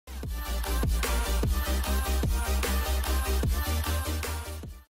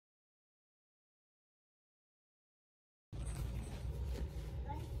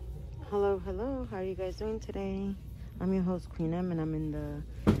Hello, how are you guys doing today? I'm your host Queen M, and I'm in the,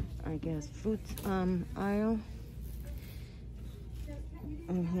 I guess, fruits aisle.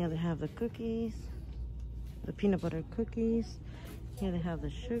 And here they have the cookies, the peanut butter cookies. Here they have the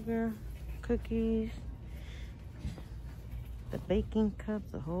sugar cookies, the baking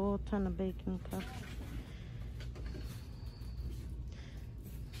cups, a whole ton of baking cups.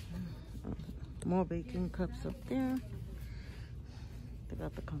 More baking cups up there. They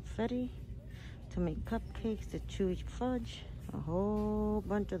got the confetti to make cupcakes, the chewy fudge, a whole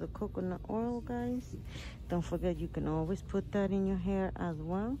bunch of the coconut oil, guys. Don't forget, you can always put that in your hair as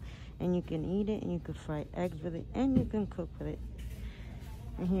well, and you can eat it, and you can fry eggs with it, and you can cook with it.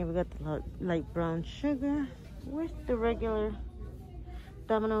 And here we got the light brown sugar with the regular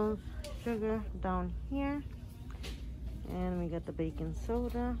Domino's sugar down here, and we got the baking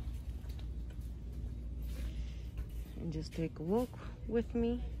soda. And just take a walk with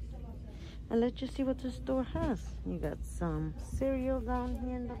me and let you see what the store has. You got some cereal down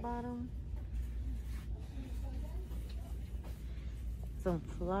here in the bottom, some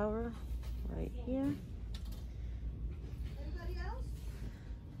flour right here.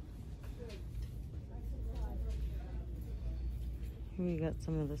 Here you got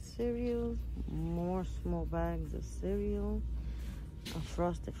some of the cereals, more small bags of cereal.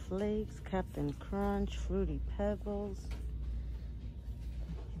 Frosted Flakes, Captain Crunch, Fruity Pebbles.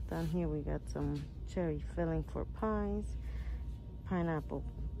 Down here we got some cherry filling for pies, pineapple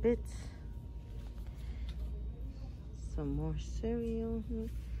bits, some more cereal.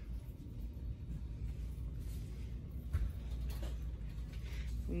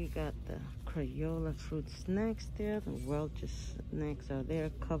 We got the Crayola fruit snacks there. The Welch's snacks are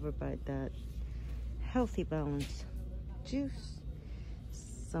there, covered by that Healthy Balance juice.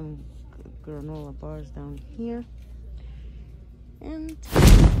 Some granola bars down here, and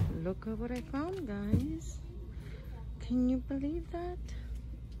look at what I found, guys. Can you believe that?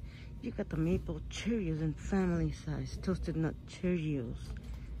 You got the maple Cheerios in family size, toasted nut Cheerios,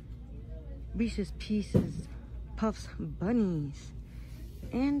 Reese's Pieces, Puffs Bunnies,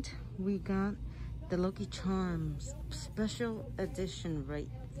 and we got the Lucky Charms special edition right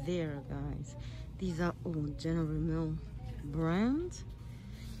there, guys. These are all General Mills brands.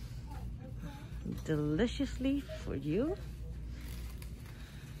 Deliciously for you.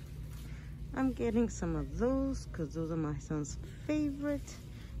 I'm getting some of those because those are my son's favorite.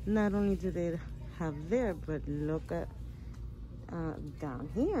 Not only do they have there, but look at down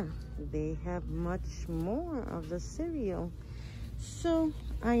here, they have much more of the cereal. So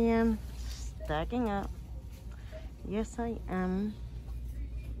I am stacking up. Yes, I am.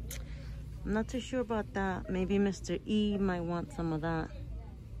 I'm not too sure about that. Maybe Mr. E might want some of that,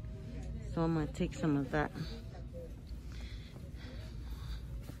 so I'm gonna take some of that.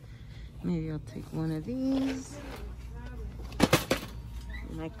 Maybe I'll take one of these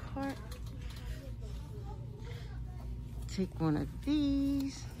in my cart. Take one of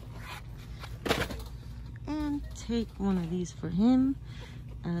these. And take one of these for him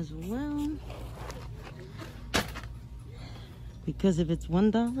as well. Because if it's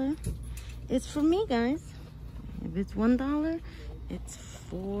 $1, it's for me, guys. If it's $1, it's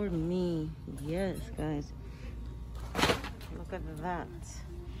for me. Yes, guys. Look at that.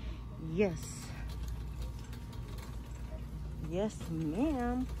 Yes. Yes,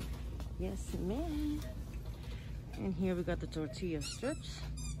 ma'am. Yes, ma'am. And here we got the tortilla strips.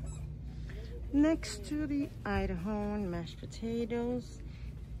 Next to the Idaho mashed potatoes.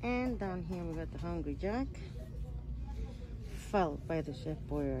 And down here we got the Hungry Jack. Followed by the Chef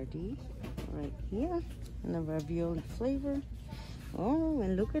Boyardee right here. And the ravioli flavor. Oh,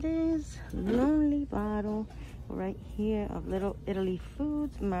 and look at this lonely bottle right here of Little Italy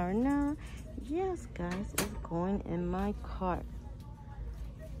Foods marinara. Yes, guys, it's going in my cart.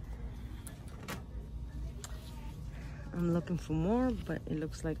 I'm looking for more, but it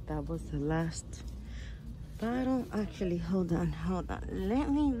looks like that was the last bottle. Actually, hold on. Let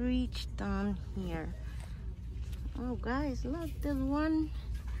me reach down here. Oh, guys, look, there's one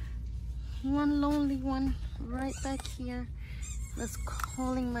lonely one right back here that's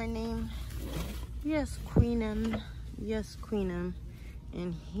calling my name. Yes, Queen M. Yes, Queen M.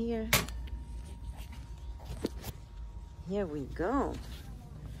 And here we go.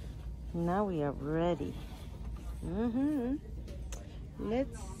 Now we are ready.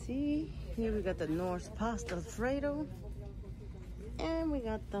 Let's see. Here we got the Norse pasta Alfredo, and we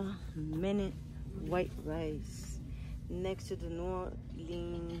got the minute white rice next to the New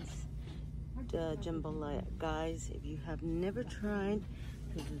Orleans jambalaya. Guys, if you have never tried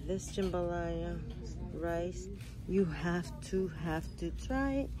this jambalaya rice, you have to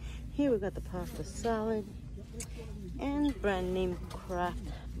try it. Here we got the pasta salad and brand name Kraft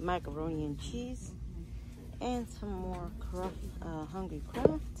macaroni and cheese, and some more Kraft, Hungry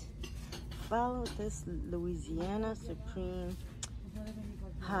Kraft. Follow this Louisiana Supreme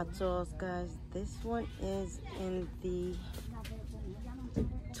hot sauce, guys. This one is in the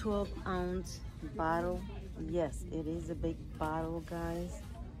 12-ounce bottle. Yes, it is a big bottle, guys.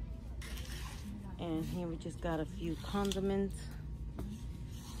 And here we just got a few condiments.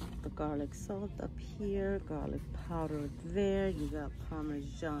 The garlic salt up here, garlic powder there. You got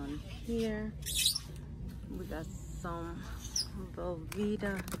Parmesan here. We got some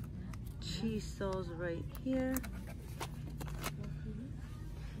Velveeta cheese sauce right here.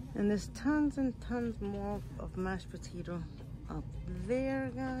 And there's tons and tons more of mashed potato up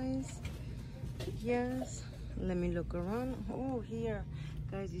there, guys. Yes, let me look around. Oh, here,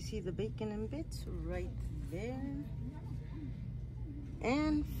 guys, you see the bacon and bits right there.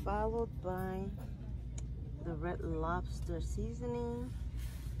 And followed by the Red Lobster seasoning.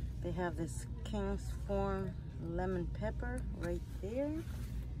 They have this King's Farm lemon pepper right there.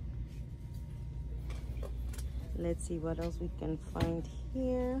 Let's see what else we can find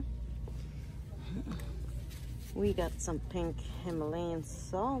here. We got some pink Himalayan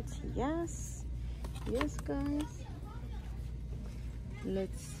salt. Yes, yes, guys.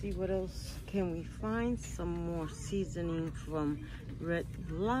 Let's see what else can we find. Some more seasoning from Red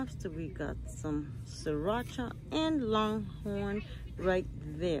Lobster. We got some sriracha and Longhorn right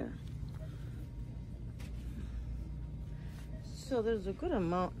there. So there's a good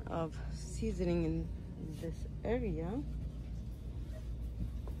amount of seasoning in this area.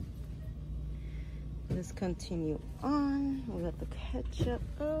 Let's continue on. We got the ketchup.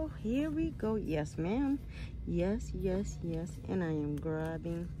 Oh, here we go. Yes, ma'am. Yes, yes, yes. And I am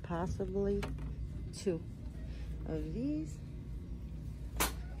grabbing possibly 2 of these.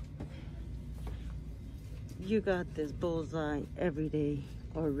 You got this Bullseye Everyday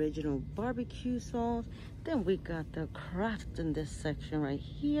Original Barbecue Sauce. Then we got the Kraft in this section right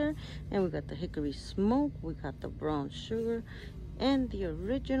here. And we got the Hickory Smoke. We got the brown sugar and the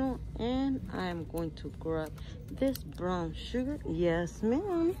original. And I am going to grab this brown sugar. Yes,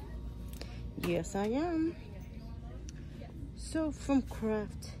 ma'am. Yes, I am. So from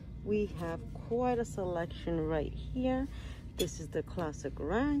Kraft, we have quite a selection right here. This is the Classic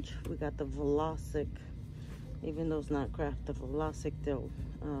Ranch. We got the Velocic, even though it's not Kraft, the Velocic Dill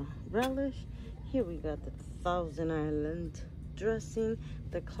Relish. Here we got the Thousand Island dressing,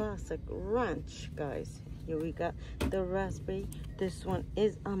 the Classic Ranch, guys. Here we got the raspberry. This one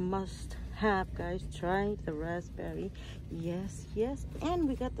is a must-have, guys. Try the raspberry. Yes, yes. And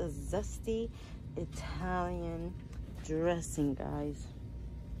we got the zesty Italian dressing, guys.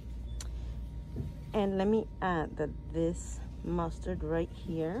 And let me add that this mustard right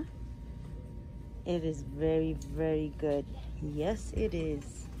here, it is very, very good. Yes, it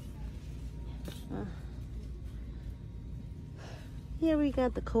is. Here we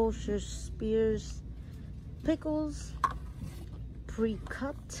got the Kosher Spears pickles,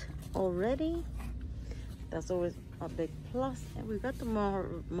 pre-cut already. That's always a big plus. And we got the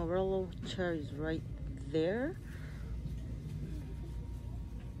Morello cherries right there.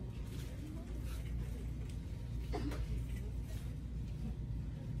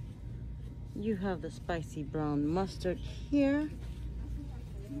 You have the spicy brown mustard here.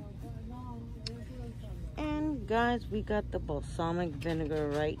 And guys, we got the balsamic vinegar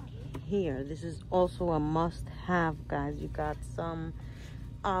right here. This is also a must-have, guys. You got some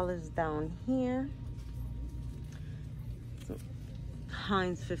olives down here. So,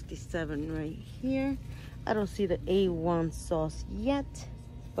 Heinz 57 right here. I don't see the A1 sauce yet,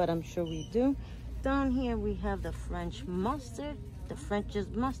 but I'm sure we do. Down here we have the French mustard, the French's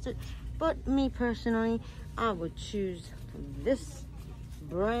mustard. But me personally, I would choose this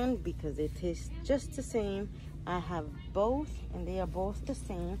brand because it tastes just the same. I have both and they are both the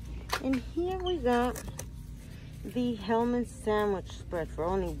same. And here we got the Hellman sandwich spread for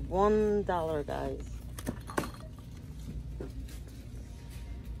only $1, guys.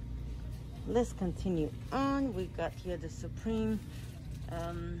 Let's continue on. We got here the Supreme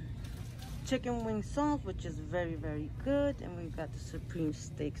chicken wing sauce, which is very, very good. And we've got the Supreme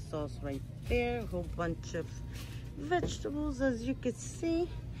steak sauce right there. A whole bunch of vegetables, as you can see,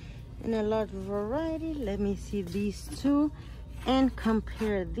 in a large variety. Let me see these two and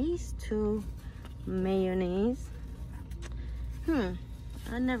compare these two mayonnaise.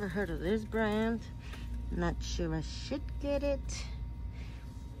 I never heard of this brand. Not sure I should get it.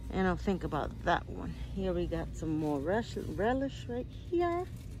 And I'll think about that one. Here we got some more relish right here.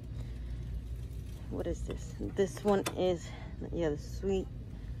 What is this? This one is, yeah, the sweet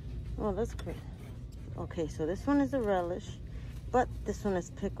Oh, that's great. Okay, so this one is a relish, but this one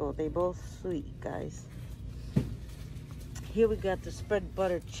is pickle. They both sweet, guys. Here we got the spread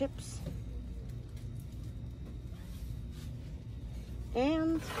butter chips.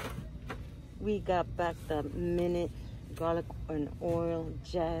 And we got back the minute garlic and oil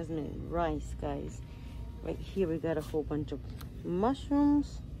jasmine rice, guys. Right here we got a whole bunch of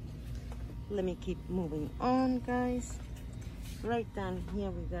mushrooms. Let me keep moving on, guys. Right down here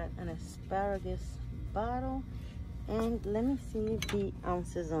we got an asparagus bottle. And let me see the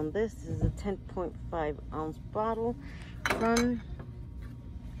ounces on this. This is a 10.5 ounce bottle from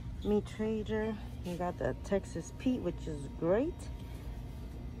Me Trader. You got the Texas Pete, which is great.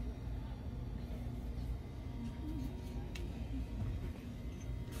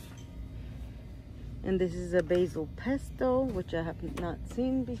 And this is a basil pesto, which I have not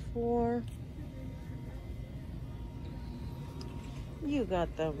seen before. You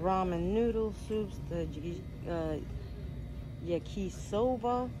got the ramen noodle soups, the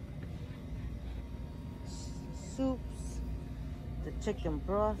yakisoba soups, the chicken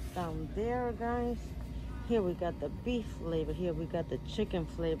broth down there, guys. Here we got the beef flavor. Here we got the chicken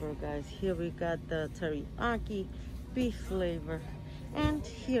flavor, guys. Here we got the teriyaki beef flavor. And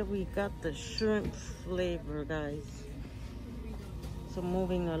here we got the shrimp flavor, guys. So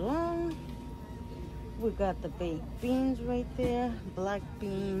moving along, we got the baked beans right there, black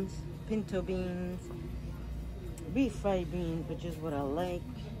beans, pinto beans, refried beans, which is what I like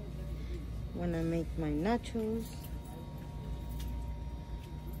when I make my nachos.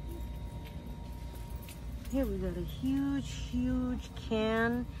 Here we got a huge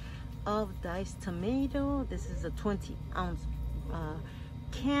can of diced tomato. This is a 20-ounce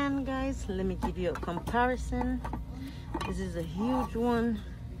can, guys. Let me give you a comparison. This is a huge one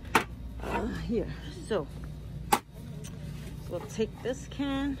here. So we'll take this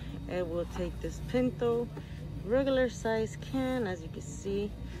can and we'll take this pinto regular size can. As you can see,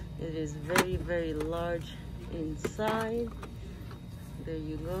 it is very large inside. There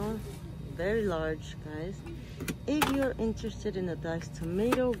you go, very large, guys. If you're interested in a diced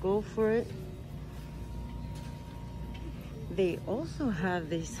tomato, go for it. They also have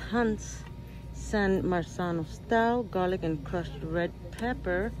this Hunt's San Marzano style garlic and crushed red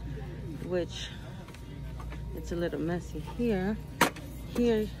pepper, which it's a little messy here.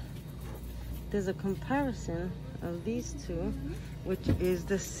 Here there's a comparison of these two, which is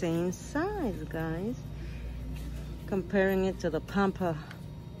the same size, guys. Comparing it to the Pampa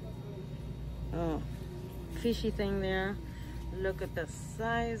fishy thing there. Look at the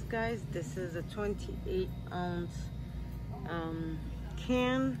size, guys. This is a 28-ounce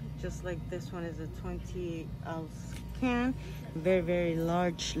can, just like this one is a 28-ounce can. Very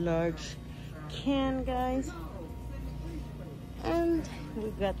large can, guys. And we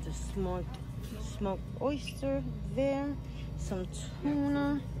got the smoked oyster there, some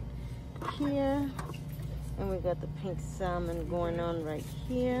tuna here, and we got the pink salmon going on right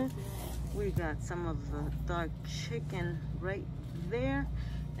here. We got some of the dark chicken right there,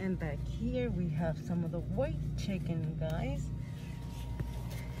 and back here we have some of the white chicken, guys.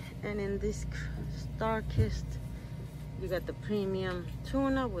 And in this Starkist, you got the premium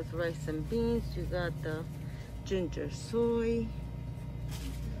tuna with rice and beans. You got the ginger soy,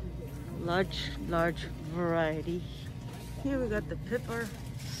 large variety. Here we got the pepper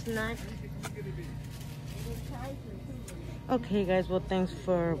snack. Okay, guys, well, thanks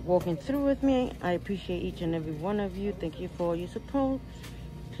for walking through with me. I appreciate each and every one of you. Thank you for all your support.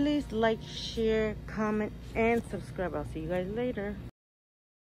 Please like, share, comment, and subscribe. I'll see you guys later.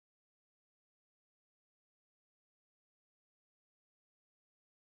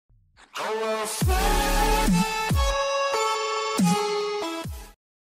 I will